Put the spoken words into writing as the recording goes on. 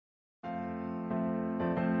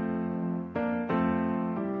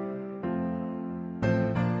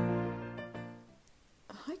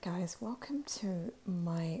guys, welcome to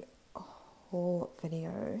my haul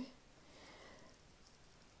video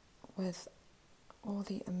with all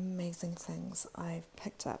the amazing things I've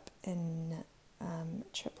picked up in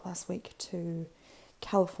trip last week to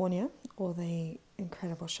California, all the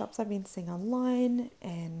incredible shops I've been seeing online,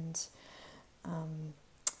 and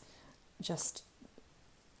just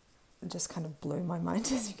kind of blew my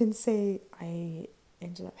mind. As you can see, I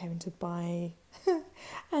ended up having to buy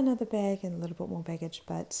another bag and a little bit more baggage,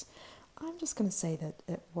 but I'm just going to say that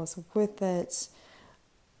it was worth it.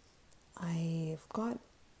 I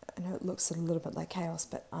know it looks a little bit like chaos,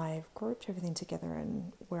 but I've grouped everything together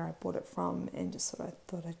and where I bought it from, and just sort of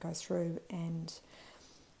thought I'd go through and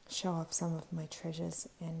show off some of my treasures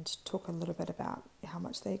and talk a little bit about how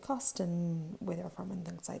much they cost and where they're from and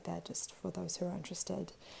things like that, just for those who are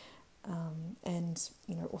interested, and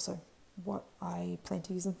also what I plan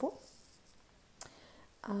to use them for.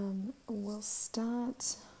 I'll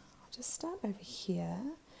just start over here.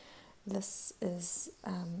 This is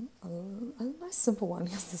a nice simple one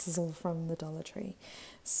because this is all from the Dollar Tree.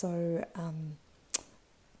 So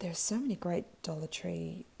there's so many great Dollar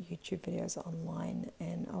Tree YouTube videos online,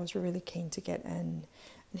 and I was really keen to get in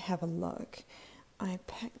and have a look. I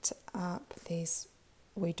picked up these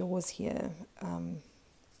wee doors here,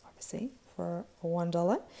 obviously for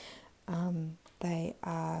 $1. They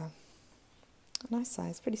are a nice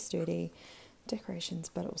size, pretty sturdy decorations,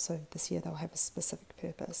 but also this year they'll have a specific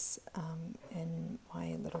purpose in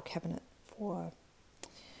my little cabinet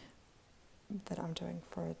that I'm doing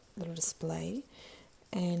for a little display.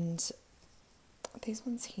 And these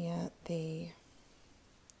ones here, the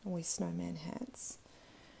wee snowman hats,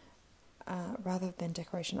 rather than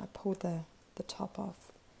decoration, I pulled the top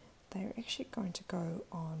off. They're actually going to go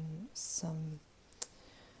on some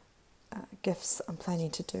gifts I'm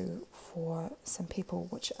planning to do for some people,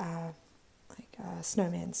 which are like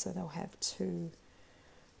snowmen. So they'll have two,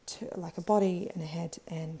 like a body and a head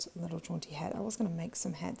and a little jaunty hat. I was going to make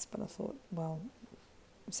some hats, but I thought, well,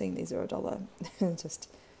 seeing these are $1, just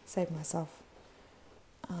save myself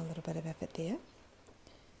a little bit of effort there.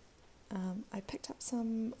 I picked up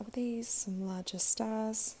some of these, some larger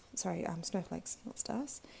stars, snowflakes, not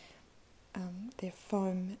stars. They're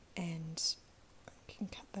foam, and you can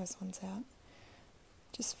cut those ones out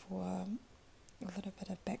just for a little bit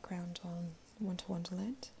of background on Winter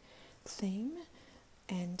Wonderland theme.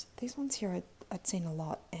 And these ones here I'd seen a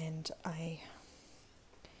lot, and I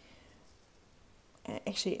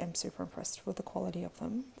actually am super impressed with the quality of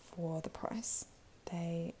them for the price.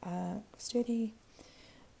 They are sturdy,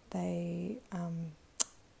 they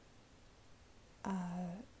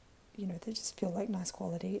they just feel like nice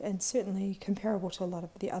quality, and certainly comparable to a lot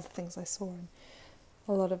of the other things I saw in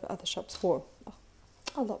a lot of other shops for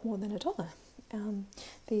a lot more than $1.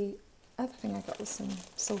 The other thing I got was some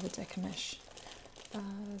silver decor mesh.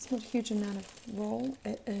 It's not a huge amount of roll.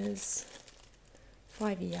 It is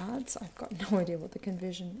 5 yards. I've got no idea what the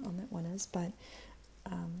conversion on that one is, but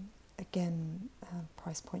again,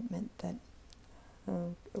 price point meant that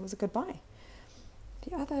it was a good buy.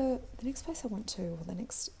 The next place I went to, or the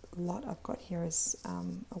next lot I've got here, is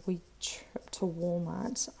a wee trip to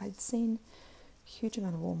Walmart. I'd seen a huge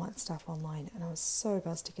amount of Walmart stuff online, and I was so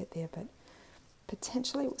buzzed to get there, but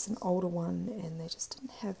potentially it was an older one and they just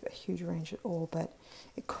didn't have a huge range at all. But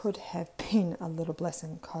it could have been a little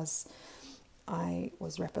blessing, because I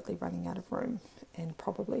was rapidly running out of room and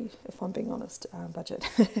probably, if I'm being honest, budget.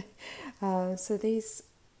 So these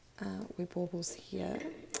wee baubles here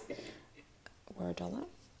were $1,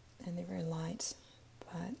 and they're very light,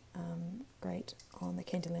 but great on the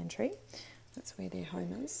Candyland tree. That's where their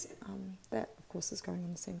home is. That, of course, is going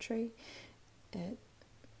on the same tree. I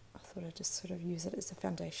thought I'd just sort of use it as a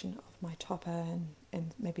foundation of my topper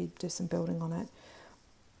and maybe do some building on it.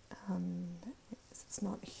 It's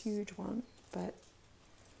not a huge one, but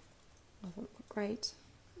I thought it looked great.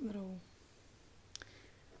 Little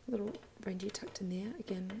reindeer tucked in there.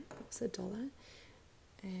 Again, it was $1.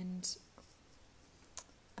 And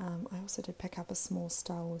I also did pick up a small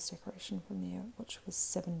Star Wars decoration from there, which was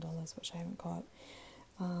 $7, which I haven't got.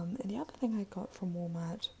 And the other thing I got from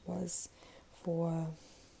Walmart was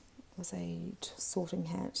a sorting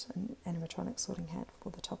hat, an animatronic sorting hat for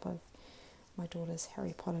the top of my daughter's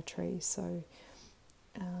Harry Potter tree. So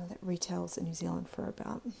that retails in New Zealand for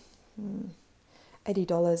about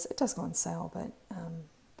 $80. It does go on sale, but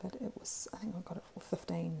it was, I think I got it for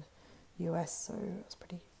 $15 US, so I was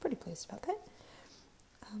pretty pleased about that.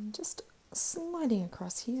 Just sliding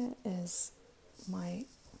across here is my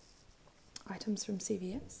items from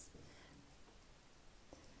CVS.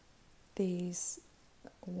 These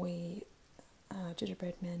wee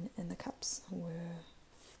gingerbread men in the cups were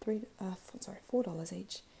 $4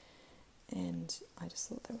 each, and I just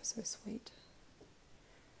thought they were so sweet.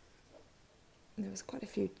 And there was quite a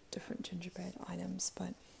few different gingerbread items,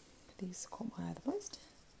 but these caught my eye the most.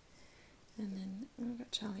 And then I've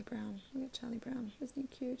got Charlie Brown. Look at Charlie Brown, isn't he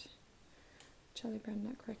cute? Charlie Brown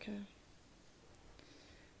nutcracker.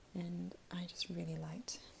 And I just really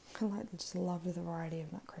just loved the variety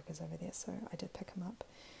of nutcrackers over there, so I did pick them up.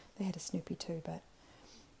 They had a Snoopy too, but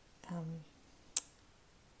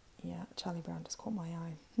yeah, Charlie Brown just caught my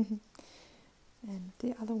eye. And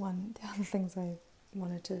the other things I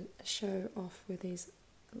wanted to show off were these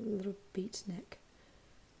little beatnik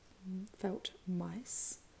felt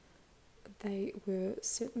mice. They were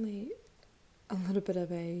certainly a little bit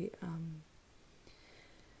of a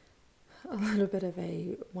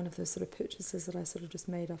one of those sort of purchases that I sort of just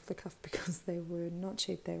made off the cuff, because they were not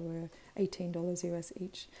cheap. They were $18 US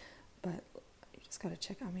each, but you just got to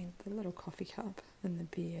check. I mean, the little coffee cup and the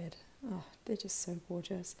beard, oh, they're just so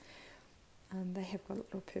gorgeous. And they have got a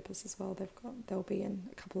little purpose as well. They'll be in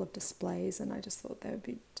a couple of displays, and I just thought they would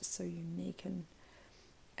be just so unique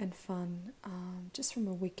and fun. Just from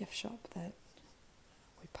a wee gift shop that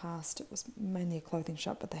we passed. It was mainly a clothing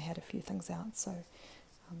shop, but they had a few things out, so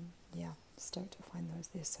yeah, stoked to find those.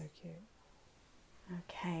 They're so cute.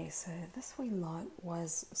 Okay, so this wee lot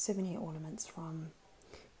was souvenir ornaments from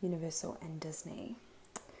Universal and Disney.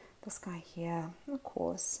 This guy here, of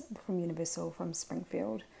course, from Universal, from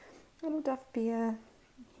Springfield. Little Duff Bear.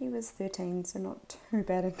 He was 13, so not too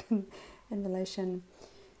bad in relation.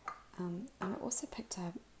 And I also picked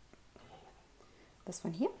up this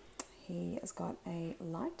one here. He has got a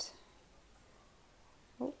light.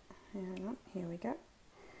 Oh, hang on, here we go.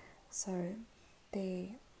 So the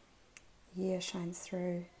year shines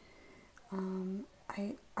through.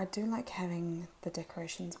 I do like having the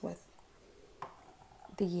decorations with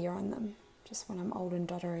the year on them, just when I'm old and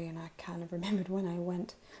doddery and I kind of remembered when I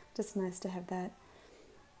went. Just nice to have that.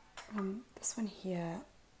 This one here,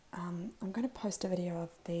 I'm going to post a video of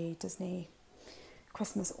the Disney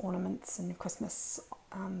Christmas ornaments and Christmas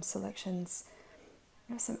selections.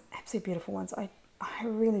 There were some absolutely beautiful ones. I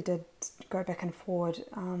really did go back and forward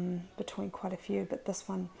between quite a few, but this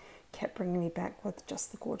one kept bringing me back with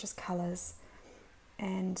just the gorgeous colours,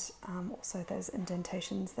 and also those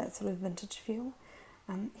indentations, that sort of vintage feel.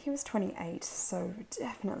 He was 28, so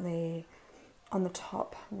definitely on the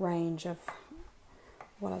top range of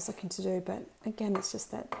what I was looking to do, but again, it's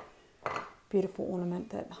just that beautiful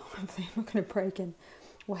ornament that hopefully I'm not going to break and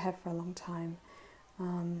will have for a long time.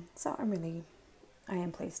 So I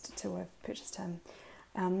am pleased to have purchased him.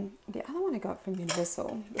 The other one I got from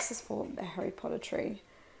Universal, this is for the Harry Potter tree,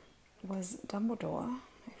 was Dumbledore.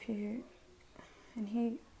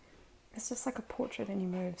 It's just like a portrait and he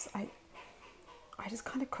moves. I just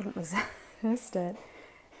kind of couldn't resist it,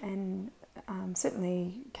 and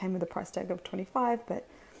certainly came with a price tag of $25, but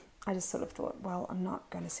I just sort of thought, well, I'm not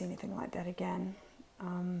going to see anything like that again.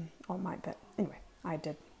 Or might, but anyway, I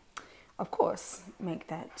did, of course, make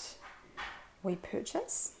that wee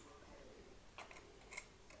purchase.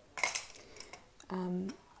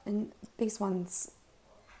 And these ones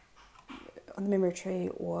on the memory tree,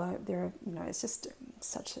 or they're, it's just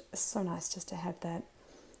so nice just to have that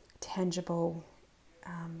tangible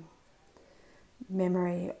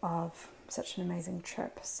memory of such an amazing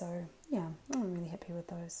trip. So yeah, I'm really happy with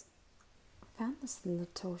those. I found this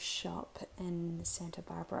little shop in Santa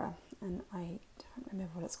Barbara, and I don't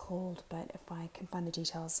remember what it's called, but if I can find the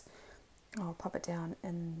details, I'll pop it down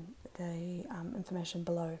in the information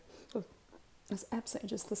below. It's absolutely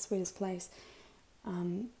just the sweetest place.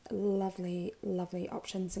 Lovely, lovely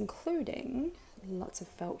options, including lots of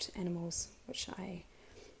felt animals, which I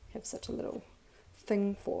have such a little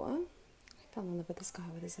thing for. I fell in love with this guy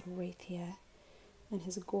with his little wreath here and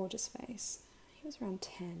his gorgeous face. He was around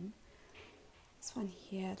 10. This one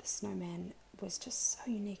here, the snowman, was just so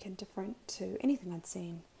unique and different to anything I'd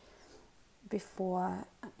seen before.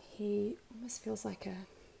 He almost feels like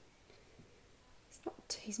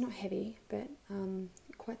he's not heavy, but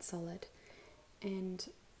quite solid, and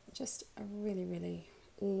just a really, really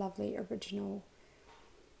lovely original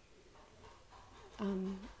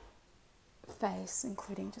face,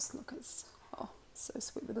 including just look, it's so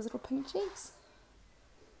sweet with his little pink cheeks.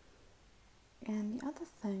 And the other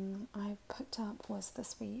thing I picked up was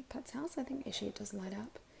this wee Pets House. I think actually it does light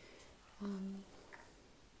up.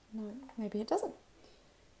 No, maybe it doesn't.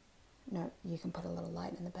 No, you can put a little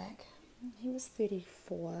light in the back. He was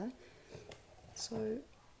 34, so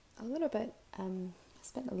a little bit, I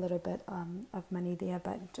spent a little bit of money there,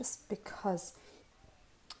 but just because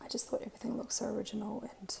I just thought everything looked so original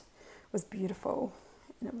and was beautiful,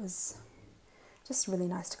 and it was just really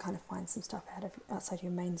nice to kind of find some stuff outside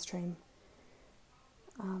your mainstream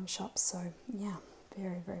shops. So yeah,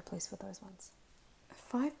 very, very pleased with those ones.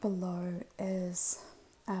 Five Below is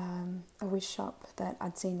a wish shop that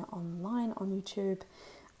I'd seen online on YouTube,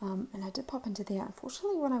 and I did pop into there.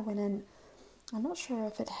 Unfortunately, when I went in, I'm not sure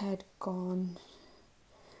if it had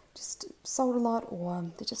just sold a lot,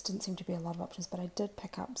 or there just didn't seem to be a lot of options, but I did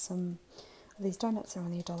pick up some of these donuts. They're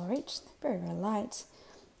only $1 each. They're very, very light.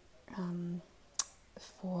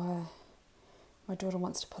 For my daughter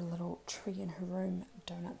wants to put a little tree in her room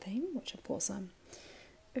donut theme, which of course I'm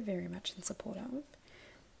very much in support of.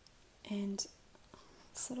 And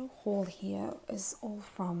this little haul here is all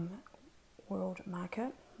from World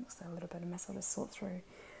Market. Looks like a little bit of mess I'll just sort through.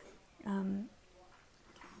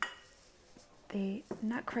 The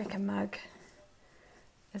Nutcracker mug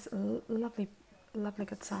is a lovely, lovely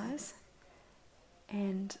good size,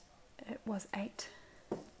 and it was $8.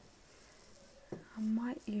 I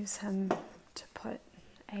might use him to put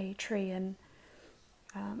a tree in,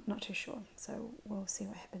 not too sure, so we'll see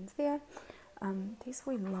what happens there. These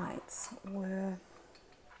wee lights were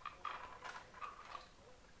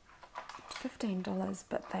 $15,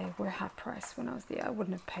 but they were half price when I was there. I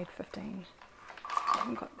wouldn't have paid $15. I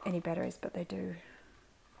haven't got any batteries, but they do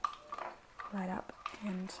light up,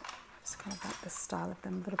 and I just kind of like the style of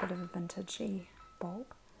them, a little bit of a vintagey bulb.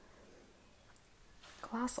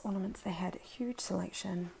 Glass ornaments, they had a huge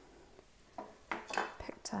selection.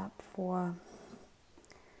 Picked up for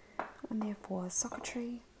one there for soccer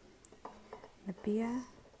tree, the beer,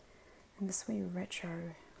 and this wee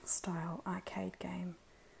retro style arcade game,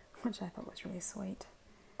 which I thought was really sweet.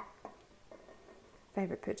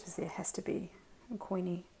 Favourite purchase there has to be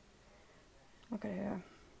Queenie. Look at her.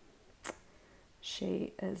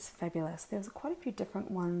 She is fabulous. There was quite a few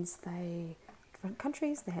different ones. Different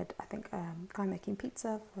countries. They had, I think, a guy making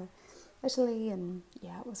pizza for Italy, and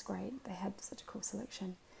yeah, it was great. They had such a cool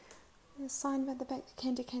selection. There's a sign at the back, the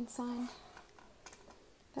candy cane sign.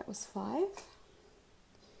 That was $5.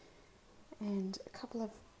 And a couple of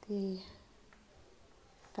the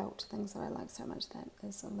felt things that I like so much. That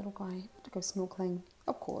is a little guy to go snorkeling,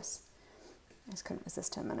 of course. I just couldn't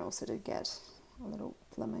resist him, and I also did get a little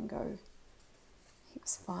flamingo. He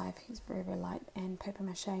was $5. He was very, very light, and paper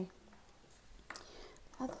mache.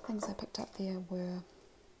 Other things I picked up there were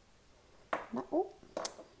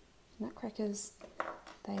nutcrackers.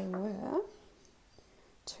 They were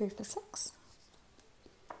 2 for $6,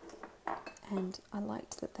 and I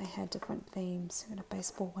liked that they had different themes. We got a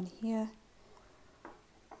baseball one here,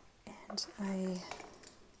 and a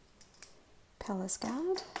palace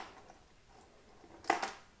guard,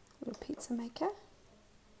 little pizza maker,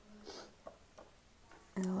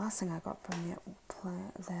 and the last thing I got from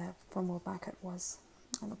from World Market was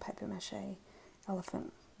a little paper mache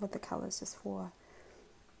elephant with the colours, just for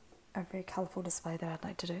a very colourful display that I'd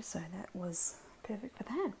like to do, so that was perfect for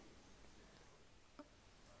that.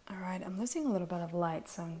 Alright, I'm losing a little bit of light,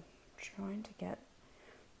 so I'm trying to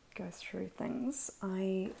go through things.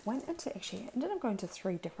 I ended up going to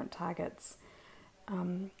 3 different Targets.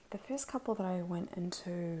 The first couple that I went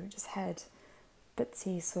into just had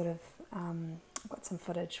bitsy sort of, I've got some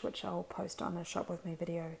footage which I'll post on a Shop With Me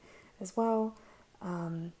video as well,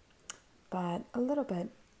 but a little bit,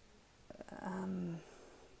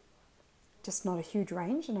 just not a huge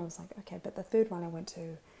range, and I was like, okay, but the third one I went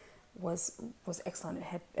to was excellent.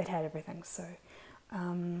 It had everything. So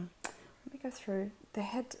let me go through. They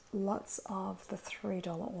had lots of the $3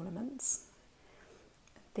 ornaments.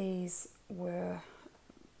 These were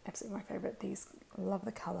absolutely my favorite. These, I love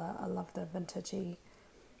the color. I love the vintagey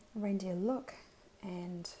reindeer look,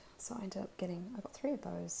 and so I ended up I got 3 of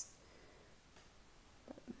those.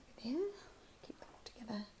 But maybe there, keep them all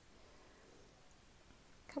together.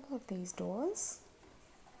 A couple of these doors,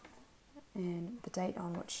 and the date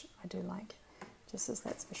on, which I do like, just as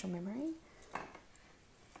that special memory.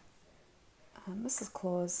 Mrs.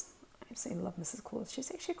 Claus, I absolutely love Mrs. Claus.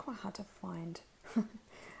 She's actually quite hard to find.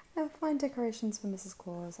 I find decorations for Mrs.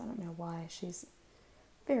 Claus. I don't know why. She's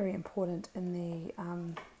very important in the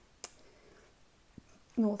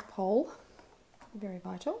North Pole. Very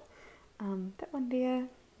vital. That one there,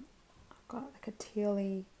 I've got like a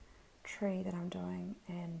tealy tree that I'm doing,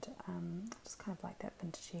 and I just kind of like that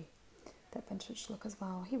vintage look as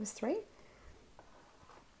well. He was $3.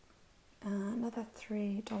 Another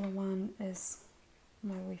 $3 one is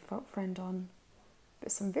my wee felt friend on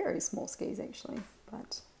some very small skis actually,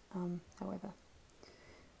 but however,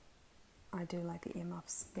 I do like the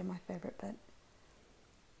earmuffs. They're my favourite bit.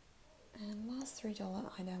 And last $3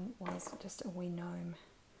 item was just a wee gnome.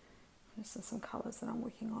 This is some colours that I'm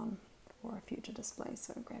working on for a future display,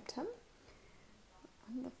 so I grabbed him.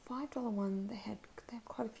 And the $5 one, they have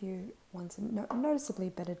quite a few ones, and noticeably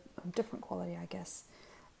better, different quality, I guess.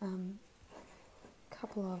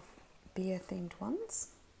 Couple of beer themed ones,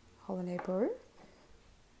 holiday brew.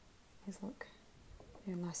 These look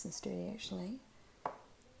nice and sturdy actually.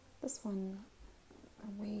 This one,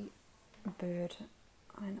 a wee bird,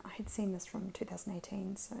 and I had seen this from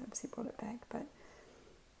 2018, so obviously brought it back, but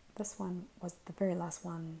this one was the very last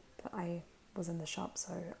one that I was in the shop,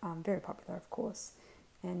 so very popular of course,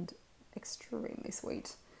 and extremely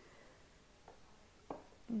sweet.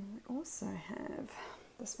 And we also have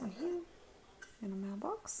this one here in a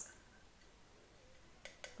mailbox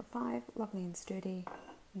for $5, lovely and sturdy.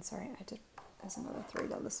 And sorry, there's another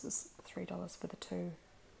 $3. This was $3 for the two.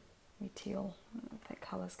 Teal. I don't know if that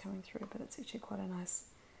colour's coming through, but it's actually quite a nice,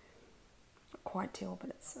 not quite teal, but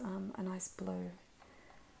it's a nice blue.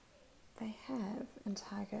 They have in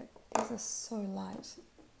Target, these are so light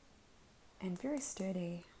and very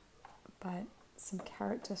sturdy, but some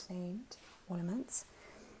character themed ornaments.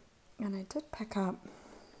 And I did pick up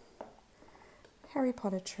Harry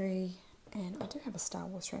Potter tree, and I do have a Star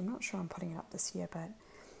Wars tree. I'm not sure I'm putting it up this year, but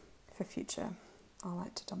for future, I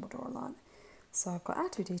like to Dumbledore a lot. So I've got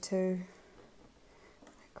R2-D2,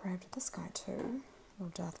 I grabbed this guy too,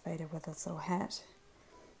 little Darth Vader with his little hat,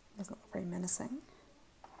 doesn't look very menacing,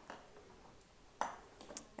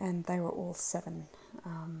 and they were all $7.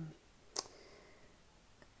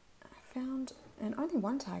 I found, and only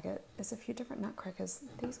one Target, is a few different nutcrackers.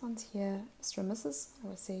 These ones here, Mr. and Mrs.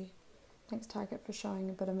 Obviously, thanks Target for showing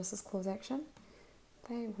a bit of Mrs. Claus action.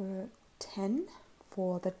 They were $10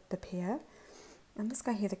 for the pair. And this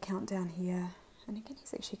guy here, the countdown here, and again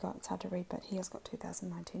he's actually got, it's hard to read, but he has got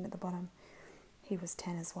 2019 at the bottom. He was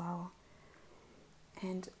 $10 as well.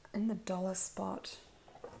 And in the dollar spot,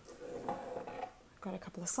 I've got a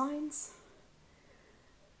couple of signs.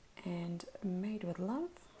 And Made with Love,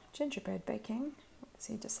 gingerbread baking,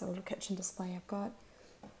 obviously just a little kitchen display I've got.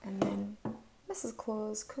 And then Mrs.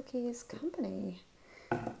 Claus Cookies Company.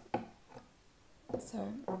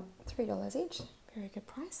 So $3 each, very good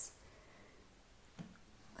price.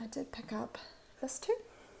 I did pick up this too.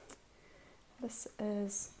 This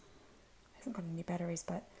hasn't got any batteries,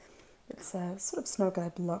 but it's a sort of snow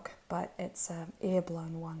globe look, but it's an air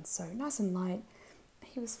blown one, so nice and light.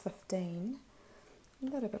 He was $15, a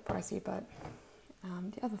little bit pricey, but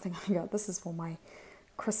the other thing I got, this is for my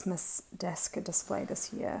Christmas desk display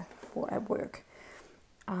this year at work.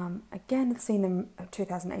 Again, I'd seen them in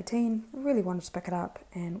 2018, really wanted to pick it up,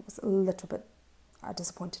 and was a little bit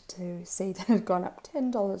disappointed to see that it had gone up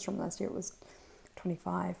 $10 from last year. It was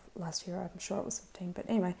 $25 last year. I'm sure it was $15, but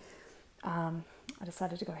anyway, I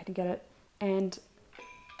decided to go ahead and get it. And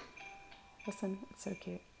listen, it's so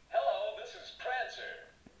cute. Hello, this is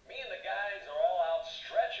Prancer. Me and the guys are all out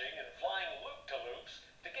stretching and flying loop-to-loops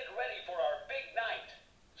to get ready for our big night.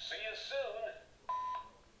 See you soon.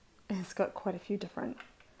 And it's got quite a few different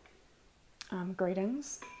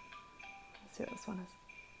greetings. Let's see what this one is.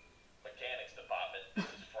 Mechanics department, this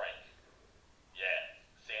is Frank. Yeah,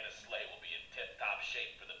 Santa's sleigh will be in tip-top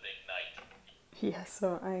shape for the big night. Yeah,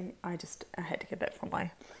 so I had to get that for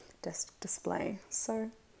my desk display. So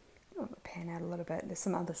I'm going to pan out a little bit. There's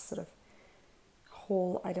some other sort of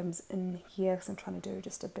haul items in here because I'm trying to do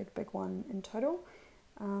just a big one in total.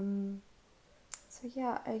 So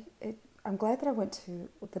yeah, I'm glad that I went to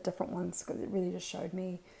the different ones because it really just showed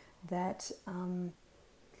me that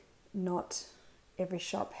not every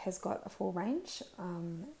shop has got a full range,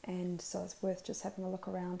 and so it's worth just having a look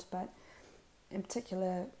around. But in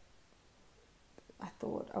particular, I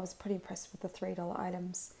thought I was pretty impressed with the $3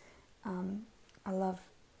 items. I love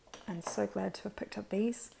and so glad to have picked up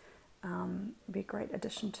these. It'd be a great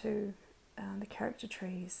addition to the character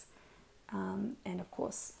trees, and of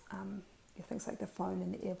course things like the phone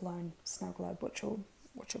and the air blown snow globe, which will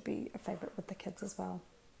be a favourite with the kids as well.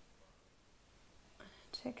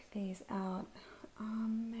 Check these out.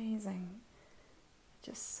 Amazing,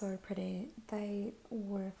 just so pretty. They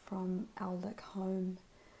were from Owlick Home,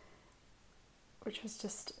 which was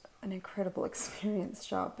just an incredible experience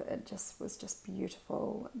shop. It was just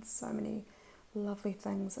beautiful, and so many lovely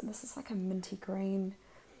things. And this is like a minty green.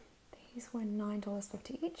 These were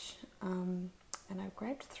 $9.50 each, and I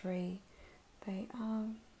grabbed 3. They are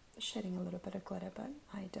shedding a little bit of glitter, but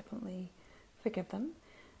I definitely forgive them.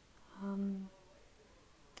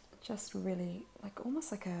 Just really like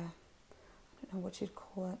almost like a, I don't know what you'd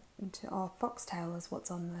call it, foxtail is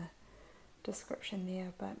what's on the description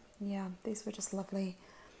there, but yeah, these were just lovely.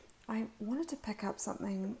 I wanted to pick up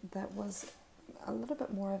something that was a little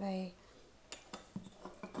bit more of a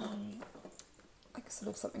like sort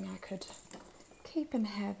of something I could keep and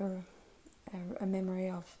have a memory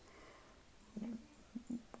of, you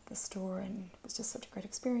know, the store, and it was just such a great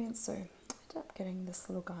experience. So I ended up getting this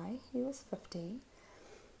little guy. He was 50.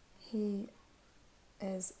 He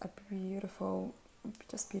is a beautiful,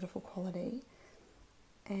 just beautiful quality,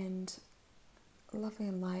 and lovely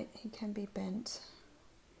and light. He can be bent,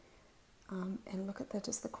 and look at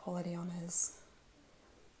just the quality on his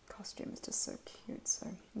costume is just so cute. So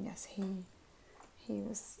yes, he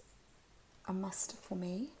was a must for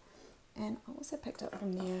me. And I also picked up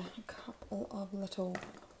from there a couple of little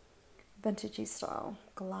vintagey style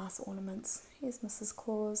glass ornaments. Here's Mrs.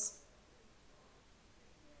 Claus.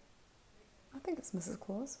 I think it's Mrs.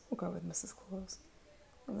 Claus. We'll go with Mrs. Claus.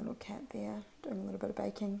 A little cat there doing a little bit of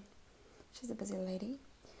baking. She's a busy lady.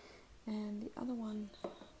 And the other one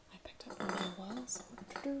I picked up from there was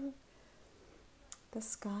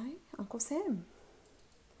this guy, Uncle Sam.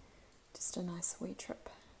 Just a nice wee trip.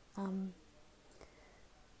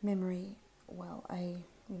 Memory, well,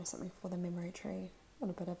 something for the memory tree. A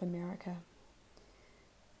little bit of America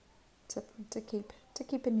to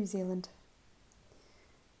keep in New Zealand.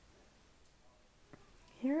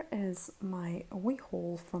 Here is my wee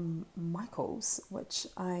haul from Michael's, which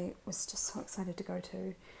I was just so excited to go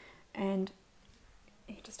to, and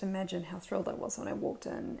you just imagine how thrilled I was when I walked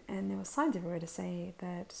in, and there were signs everywhere to say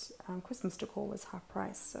that Christmas decor was half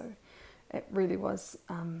price, so it really was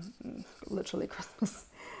literally Christmas.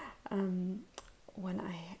 When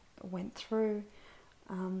I went through,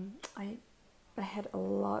 they had a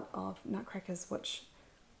lot of nutcrackers, which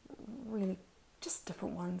really just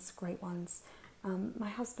different ones, great ones. My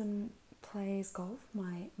husband plays golf.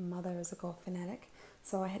 My mother is a golf fanatic,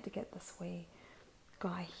 so I had to get this wee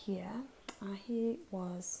guy here. He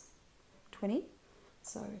was 20,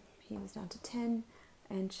 so he was down to 10.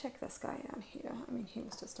 And check this guy out here. I mean, he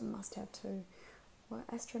was just a must-have too. Well,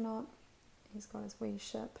 astronaut. He's got his wee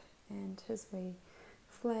ship and his wee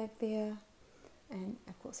flag there. And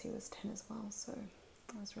of course he was 10 as well, so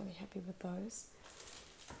I was really happy with those.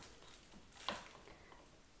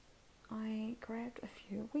 I grabbed a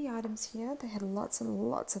few wee items here. They had lots and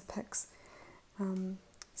lots of picks.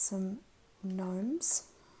 Some gnomes.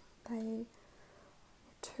 They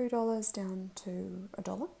were $2 down to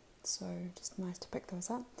 $1. So just nice to pick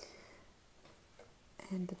those up.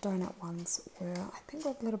 And the donut ones were, I think,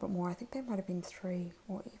 a little bit more. I think they might have been $3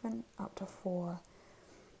 or even up to $4,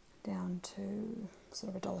 down to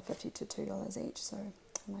sort of $1.50 to $2 each. So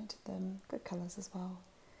I liked them. Good colours as well.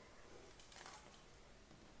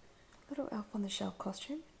 Little elf on the shelf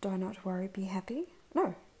costume. Do not worry, be happy.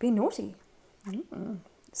 No, be naughty.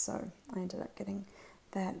 So I ended up getting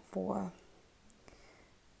that for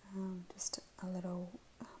just a little,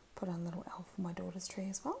 put on a little elf for my daughter's tree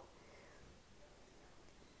as well.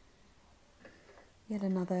 Yet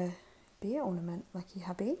another beer ornament, lucky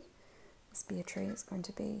hubby. This beer tree is going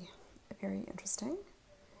to be very interesting.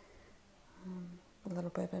 A little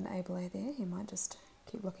bit of an abler there. He might just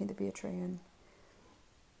keep looking at the beer tree and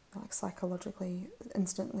like psychologically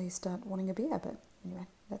instantly start wanting a beer, but anyway,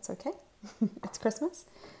 that's okay. It's Christmas.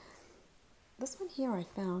 This one here I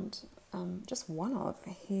found just one of.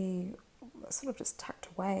 He sort of just tucked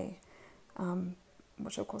away,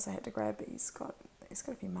 which of course I had to grab. He's got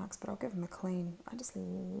a few marks, but I'll give him a clean. I just thought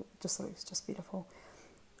he was just beautiful.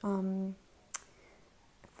 He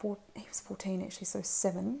was 14 actually, so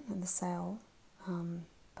 7 in the sale,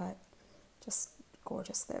 but just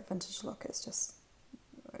gorgeous. That vintage look is just,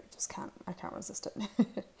 I can't resist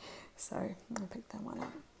it. So I picked that one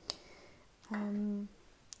up.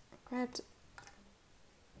 Grabbed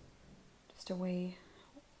just a wee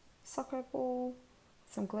soccer ball,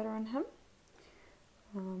 some glitter in him.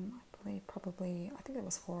 I think it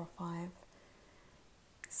was 4 or 5.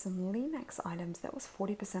 Some Maxx items, that was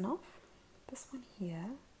 40% off. This one here,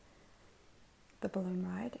 the balloon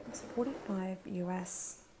ride, it was 45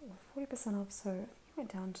 US, or 40% off, so it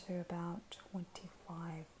went down to about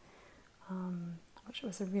 25, which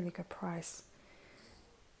was a really good price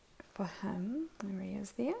for him. There he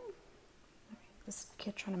is there. Just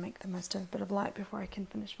keep trying to make the most of a bit of light before I can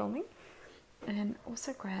finish filming. And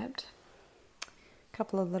also grabbed a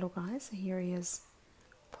couple of little guys. So here he is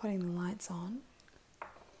putting the lights on.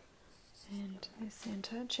 And there's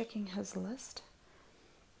Santa checking his list.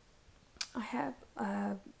 I have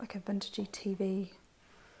like a vintagey TV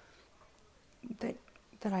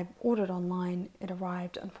that I ordered online. It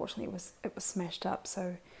arrived. Unfortunately, it was smashed up.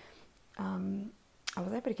 So I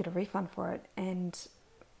was able to get a refund for it, and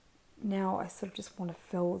now I sort of just want to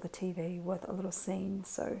fill the TV with a little scene.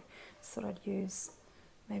 So thought I'd use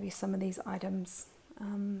maybe some of these items.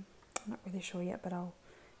 I'm not really sure yet, but I'll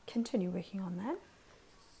continue working on that.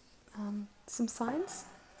 Some signs.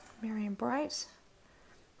 Merry and Bright.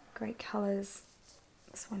 Great colours.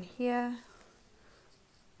 This one here.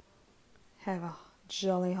 Have a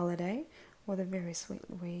jolly holiday with a very sweet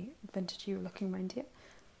wee vintagey looking reindeer.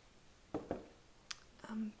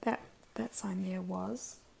 That sign there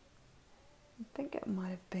was, I think it might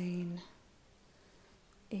have been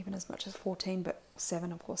even as much as 14, but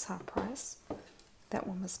 7 of course half price. That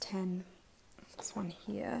one was 10. This one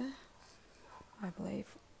here, I believe,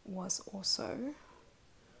 was also,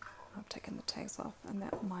 I've taken the tags off, and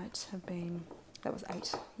that might have been, that was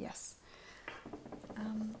 8, yes.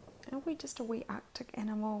 Are we just a wee Arctic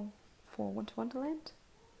animal for Winter Wonderland?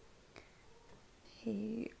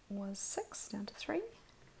 He was 6, down to 3.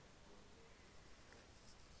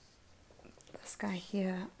 This guy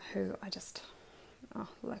here, who I just, oh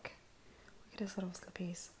look at his little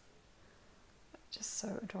slippies. Just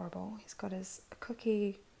so adorable. He's got his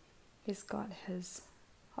cookie, he's got his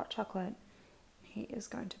hot chocolate, he is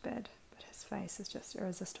going to bed, but his face is just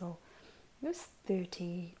irresistible. He was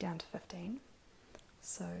 30 down to 15,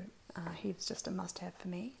 so he's just a must-have for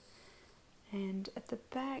me. And at the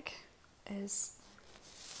back is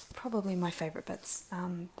probably my favourite bits.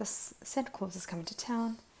 This Santa Claus is Coming to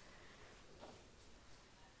Town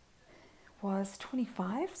was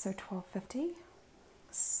 25, so $12.50.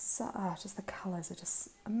 So, just the colours are just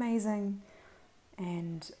amazing,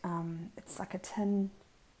 and it's like a tin,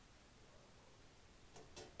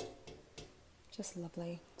 just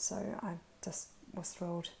lovely. So I just was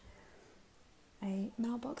thrilled. A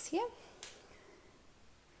mailbox here.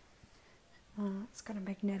 It's got a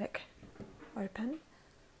magnetic open,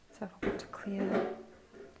 so if I want to clear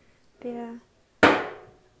there,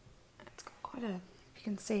 it's got quite a, you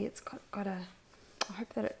can see it's got a, I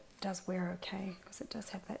hope that it does wear okay, because it does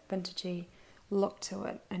have that vintagey look to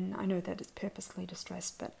it, and I know that it's purposely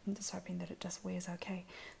distressed, but I'm just hoping that it just wears okay.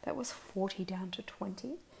 That was 40 down to 20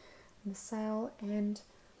 in the sale. And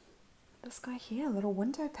this guy here, a little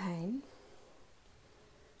window pane,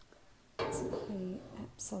 isn't he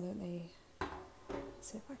absolutely, let's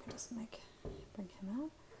see if I can just bring him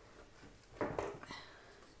out.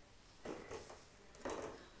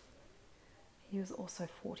 He was also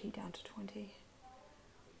 40 down to 20.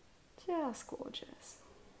 Just gorgeous.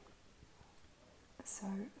 So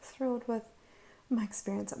thrilled with my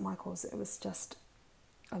experience at Michael's. It was just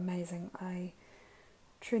amazing. I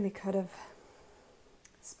truly could have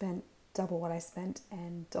spent double what I spent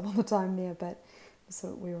and double the time there, but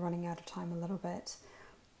so we were running out of time a little bit.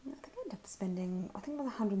 I think I ended up spending, I think it was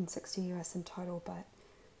 160 US in total, but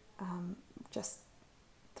just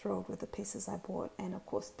thrilled with the pieces I bought, and of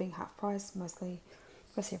course being half price, mostly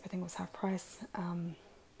everything was half price.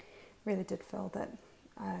 Really did feel that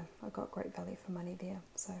I got great value for money there,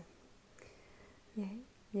 so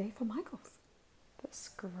yay for Michael's. This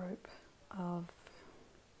group of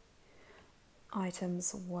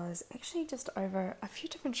items was actually just over a few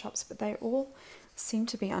different shops, but they all seem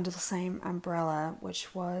to be under the same umbrella,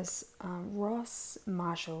 which was Ross,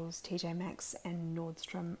 Marshalls, TJ Maxx and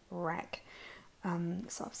Nordstrom Rack.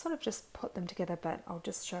 So I've sort of just put them together, but I'll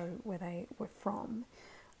just show where they were from.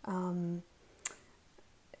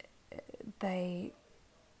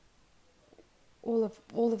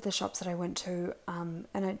 All of the shops that I went to, and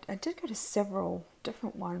I did go to several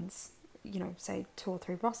different ones, you know, say 2 or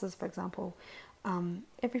 3 Rosses, for example.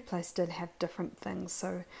 Every place did have different things,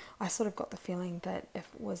 so I sort of got the feeling that if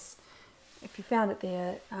you found it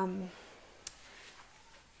there,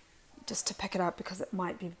 just to pick it up, because it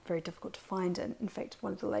might be very difficult to find. And in fact,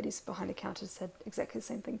 one of the ladies behind the counter said exactly the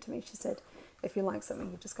same thing to me. She said, if you like something,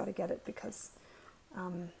 you've just got to get it, because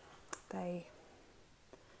they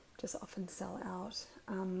just often sell out.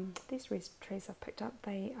 These trees I've picked up,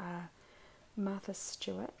 they are Martha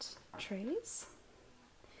Stewart trees.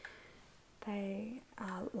 They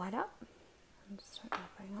light up. I'm just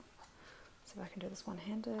opening up. See if I can do this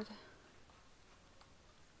one-handed.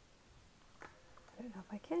 I don't know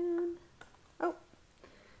if I can. Oh,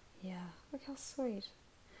 yeah, look how sweet.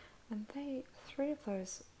 And 3 of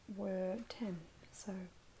those were 10, so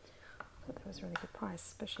I thought that was a really good price,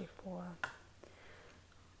 especially for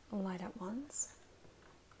light up ones.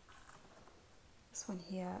 This one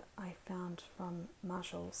here I found from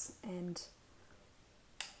Marshalls, and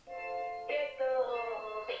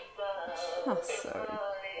so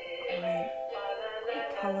great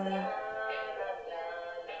colour.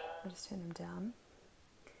 I'll just turn them down.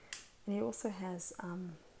 And he also has,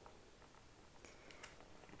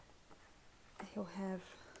 he'll have,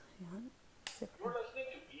 hang on, You're listening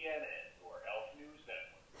to ENN, your Elf News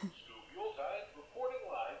Network. Stu Yuletide reporting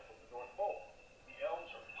live from the North Pole. The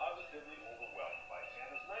elves are positively overwhelmed by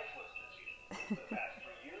Santa's nice list this year. For the past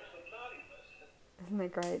 3 years, the naughty list. Isn't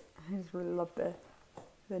that great? I just really love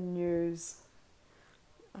the news.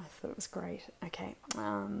 I thought it was great. Okay,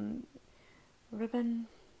 ribbon.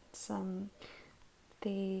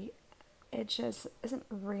 The edges isn't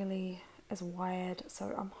really as wired,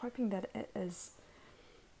 so I'm hoping that it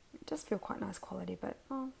does feel quite nice quality, but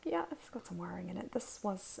yeah, it's got some wiring in it. This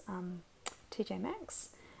was TJ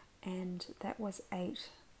Maxx, and that was 8.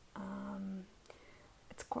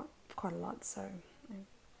 It's quite a lot, so I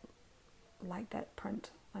like that print.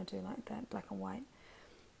 I do like that black and white.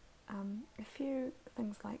 A few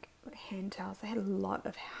things like hand towels. They had a lot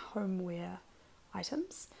of homeware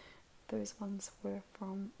items. Those ones were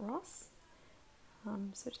from Ross.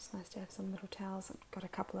 So just nice to have some little towels. I've got a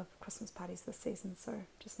couple of Christmas parties this season, so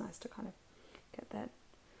just nice to kind of get that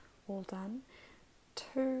all done.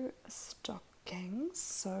 2 stockings.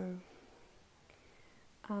 So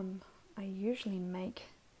I usually make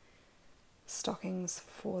stockings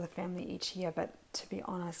for the family each year, but to be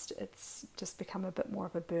honest, it's just become a bit more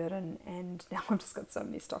of a burden, and now I've just got so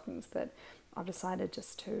many stockings that I've decided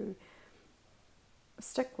just to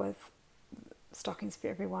stick with stockings for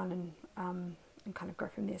everyone and kind of go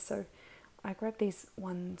from there. So I grabbed these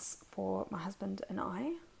ones for my husband and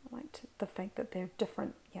I liked the fact that they're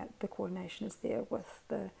different, yet the coordination is there with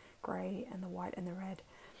the grey and the white and the red,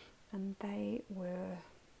 and they were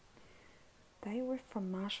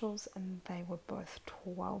from Marshalls, and they were both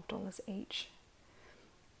 $12 each.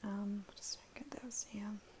 Just get those.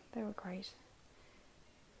 Yeah, they were great.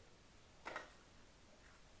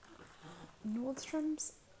 Nordstrom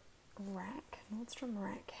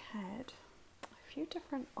Rack had a few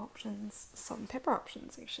different options, salt and pepper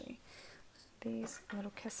options actually. These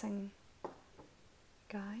little kissing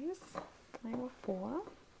guys, they were $4.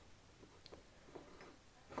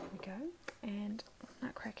 There we go. And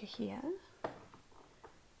Nutcracker here,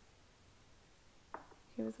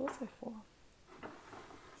 he was also $4.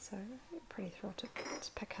 So pretty thrilled to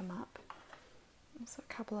pick him up. Also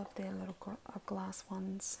a couple of their little glass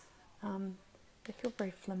ones. They feel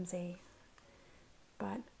very flimsy,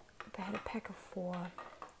 but they had a pack of 4,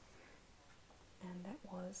 and that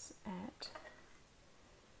was at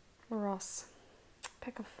Ross.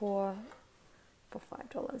 Pack of 4 for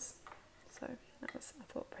 $5. So that was, I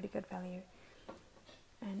thought, pretty good value.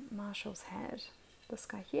 And Marshalls had this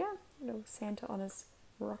guy here, little Santa on his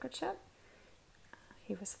rocket ship.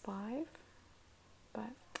 He was $5, but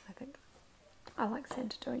I think I like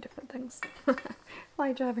Santa doing different things.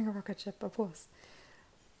 Like driving a rocket ship, of course.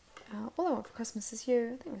 All I want for Christmas this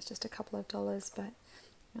year, I think it was just a couple of dollars, but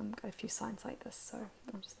got a few signs like this, so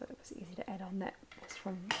I just thought it was easy to add on. That was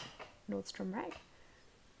from Nordstrom Rack.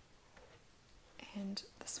 And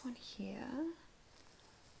this one here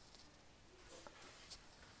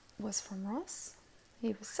was from Ross. He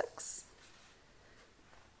was $6.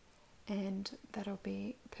 And that'll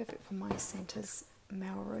be perfect for my Santa's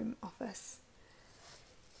mailroom office.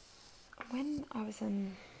 When I was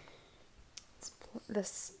in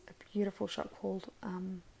this beautiful shop called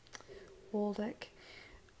Waldick,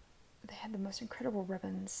 they had the most incredible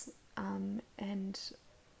ribbons, and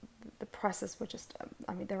the prices were just,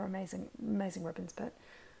 I mean, they were amazing ribbons, but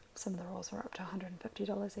some of the rolls were up to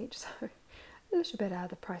 $150 each, so a little bit out of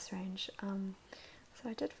the price range. So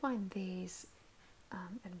I did find these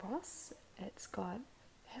in Ross. It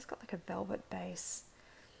has got like a velvet base,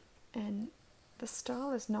 and the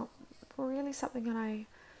style is not really something that I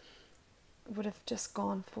would have just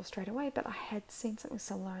gone for straight away, but I had seen something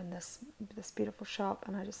similar in this beautiful shop,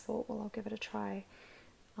 and I just thought, well, I'll give it a try.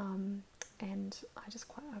 And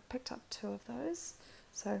I picked up 2 of those.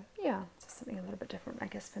 So yeah, just something a little bit different, I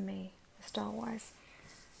guess, for me, style wise.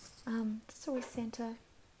 Just a wee Santa.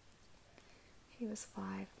 He was 5.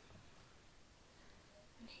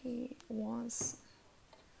 And he was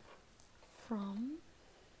from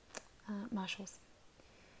Marshalls.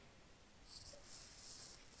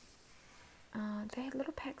 They had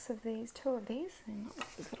little packs of these, 2 of these, and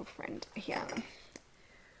what's his little friend here.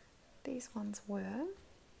 These ones were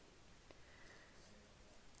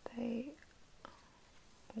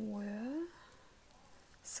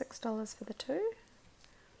 $6 for the 2.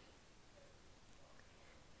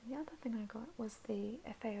 And the other thing I got was the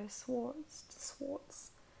FAO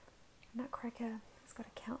Swartz Nutcracker. It's got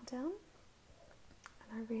a countdown,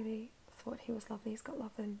 and I really thought he was lovely. He's got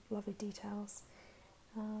lovely details.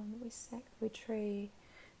 We stacked the tree,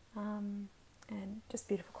 and just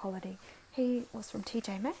beautiful quality. He was from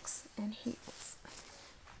TJ Maxx, and he was,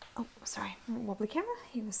 oh sorry, wobbly camera,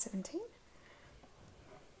 he was 17.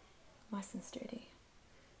 Nice and sturdy.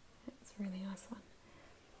 It's a really nice one.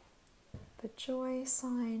 The Joy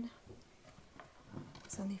sign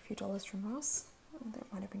was only a few dollars from Ross.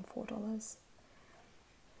 That might have been $4.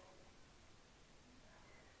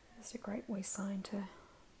 Just a great wee sign to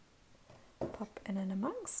pop in and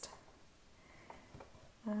amongst.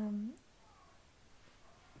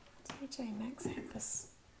 TJ Maxx had this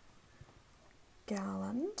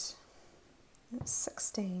garland. It's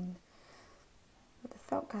 16. But the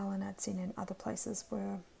felt garland I'd seen in other places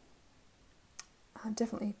were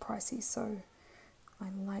definitely pricey, so I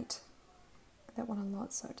liked that one a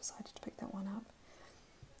lot, so I decided to pick that one up.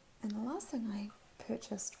 And the last thing I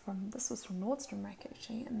purchased this was from Nordstrom Rack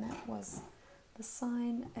actually, and that was the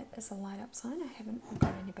sign. It is a light up sign. I haven't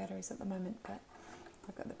got any batteries at the moment, but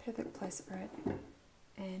I've got the perfect place for it.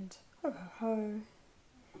 And ho ho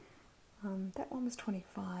ho, that one was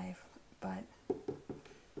 25, but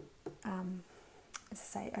as I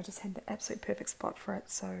say, I just had the absolute perfect spot for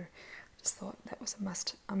it, so I just thought that was a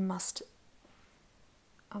must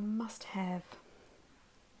have.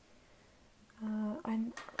 I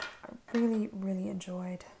really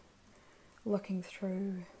enjoyed looking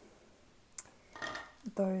through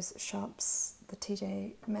those shops, the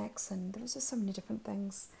TJ Maxx, and there was just so many different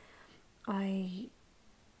things. I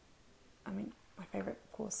mean, my favourite,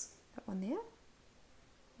 of course, that one there.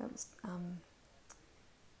 That was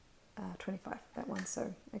 25, that one,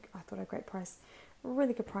 so I thought a great price.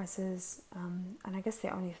 Really good prices, and I guess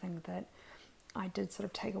the only thing that I did sort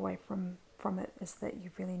of take away from it is that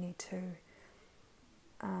you really need to,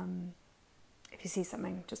 if you see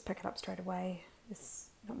something, just pick it up straight away. There's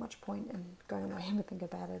not much point in going away and thinking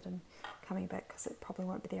about it and coming back, because it probably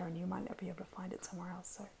won't be there and you might not be able to find it somewhere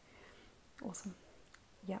else. So awesome.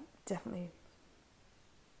 Yep, definitely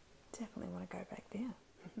want to go back there.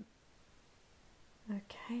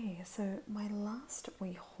 Okay, so my last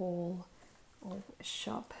wee haul or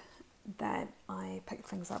shop that I picked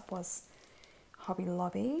things up was Hobby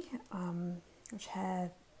Lobby, which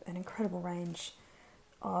had an incredible range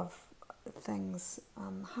of things,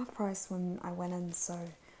 half price when I went in, so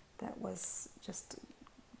that was just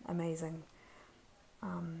amazing.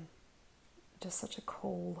 Just such a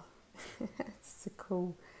cool, it's a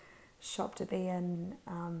cool shop to be in,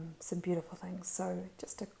 some beautiful things. So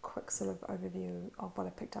just a quick sort of overview of what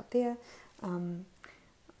I picked up there.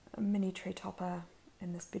 A mini tree topper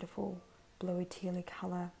in this beautiful bluey tealy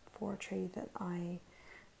colour for a tree that I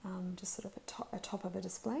just sort of a top of a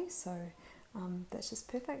display, so that's just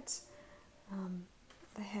perfect.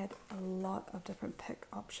 They had a lot of different pick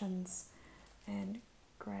options and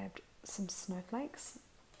grabbed some snowflakes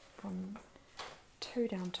from 2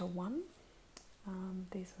 down to 1.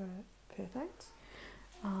 These were perfect,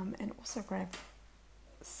 and also grabbed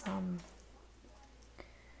some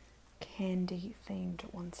candy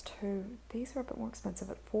themed ones too. These were a bit more expensive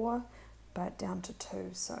at 4, but down to 2,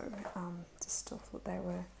 so just still thought they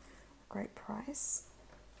were a great price.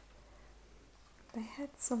 They had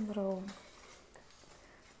some little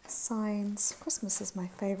signs. Christmas is my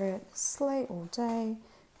favourite, sleigh all day.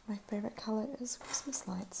 My favourite colour is Christmas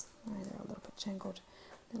lights. Oh, they're a little bit jangled.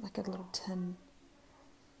 They're like a little tin.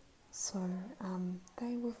 So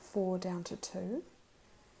they were 4 down to 2.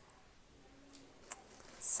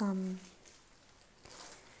 Some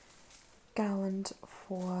garland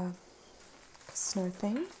for snow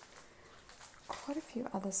theme. Quite a few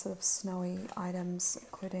other sort of snowy items,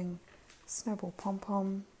 including snowball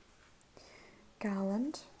pom-pom,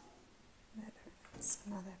 garland. There's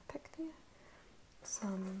another pick there.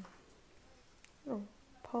 Some little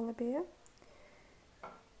polar bear.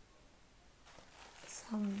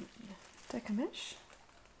 Some decamish.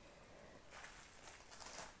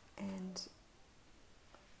 And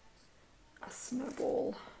a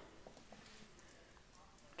snowball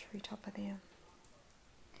tree topper there.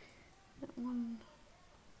 That one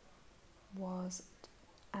was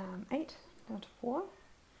 8 down to 4.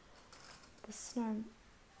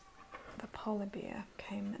 The polar bear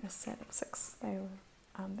came in a set of 6. They were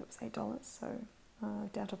that was $8, so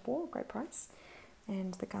down to 4, great price.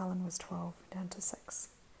 And the garland was 12 down to 6.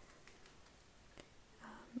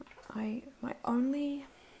 My only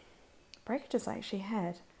breakages I actually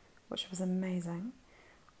had, which was amazing,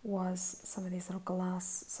 was some of these little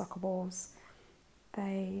glass soccer balls.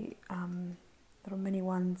 They little mini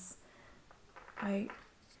ones. I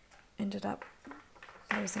ended up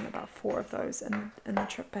losing about 4 of those in the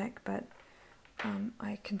trip back, but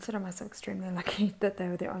I consider myself extremely lucky that they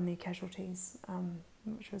were the only casualties,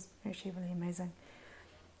 which was actually really amazing.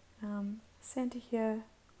 Santa here,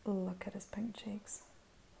 look at his pink cheeks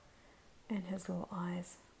and his little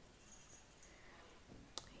eyes.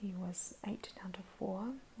 He was 8 down to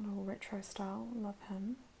 4, a little retro style, love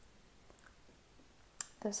him.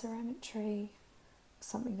 The ceramic tree,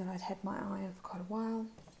 something that I'd had my eye on for quite a while.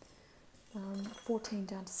 14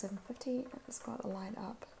 down to $7.50. It's got a light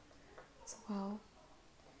up as well.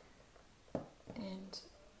 and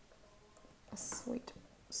a sweet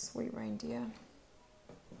reindeer.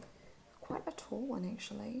 Quite a tall one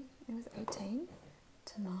actually. It was 18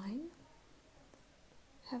 to 9.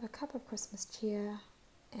 Have a cup of Christmas cheer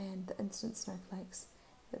and the instant snowflakes,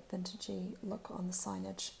 that vintagey look on the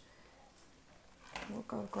signage will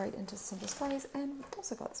go great into some displays. And we've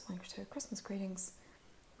also got this one too, Christmas greetings,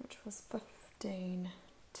 which was 15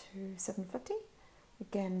 to 7.50.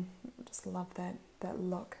 Again, just love that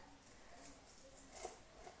look.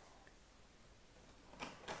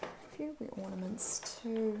 A few wee ornaments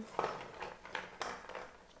too.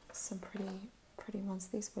 Some pretty ones.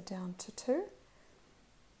 These were down to 2,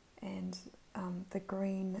 and the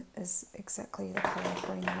green is exactly the colour of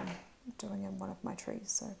green that I'm doing in one of my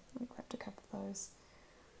trees, so I grabbed a couple of those.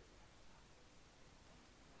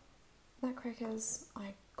 Nutcrackers,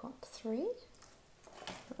 I got 3.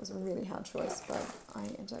 It was a really hard choice, but I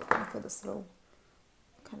ended up going for this little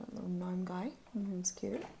kind of little gnome guy. He's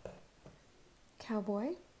cute.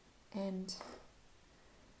 Cowboy and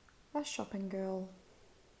a shopping girl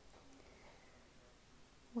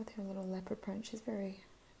with her little leopard print. She's very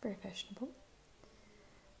fashionable.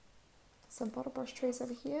 Some bottle brush trees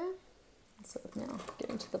over here. I'm sort of now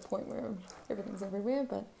getting to the point where everything's everywhere,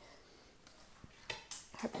 but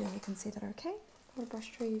hopefully you can see that okay. Bottle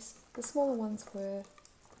brush trees. The smaller ones were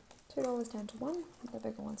 $2 down to 1. The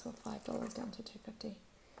bigger ones were $5 down to $2.50.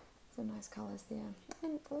 Some nice colours there.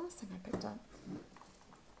 And the last thing I picked up,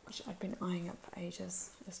 which I'd been eyeing up for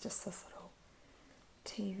ages, is just this little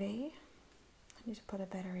TV. I need to put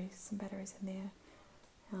some batteries in there.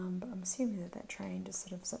 But I'm assuming that train just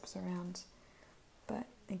sort of zips around. But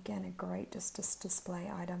again, a great just display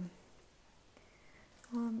item.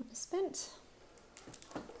 I spent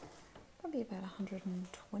probably about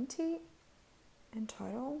 120 in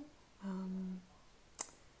total.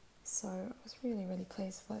 So I was really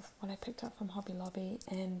pleased with what I picked up from Hobby Lobby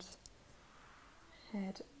and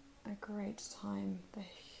had a great time. The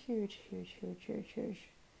huge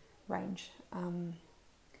range.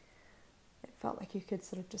 It felt like you could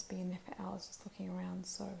sort of just be in there for hours just looking around,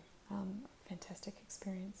 so fantastic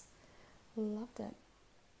experience. Loved it.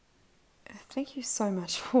 Thank you so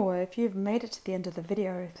much if you've made it to the end of the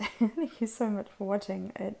video, thank you so much for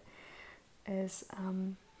watching. It is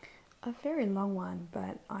a very long one,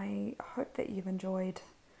 but I hope that you've enjoyed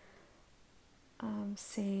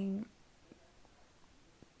seeing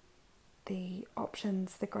the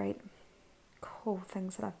options, the great cool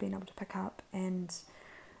things that I've been able to pick up, and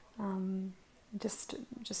just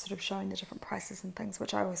sort of showing the different prices and things,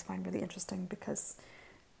 which I always find really interesting, because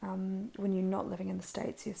when you're not living in the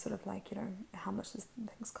States, you're sort of like, how much does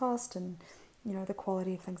things cost, and the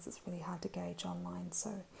quality of things is really hard to gauge online.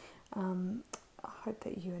 So I hope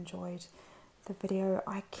that you enjoyed the video.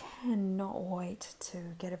 I cannot wait to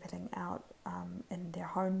get everything out in their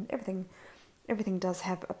home. Everything does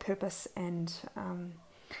have a purpose and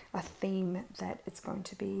a theme that it's going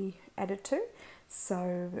to be added to.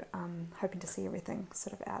 So hoping to see everything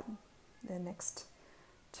sort of out the next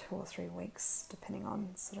 2 or 3 weeks, depending on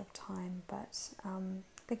sort of time. But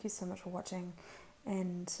thank you so much for watching,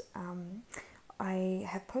 and I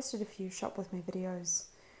have posted a few shop with me videos,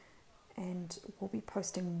 and we'll be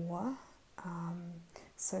posting more,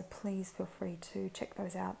 so please feel free to check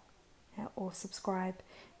those out or subscribe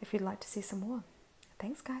if you'd like to see some more.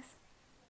 Thanks guys.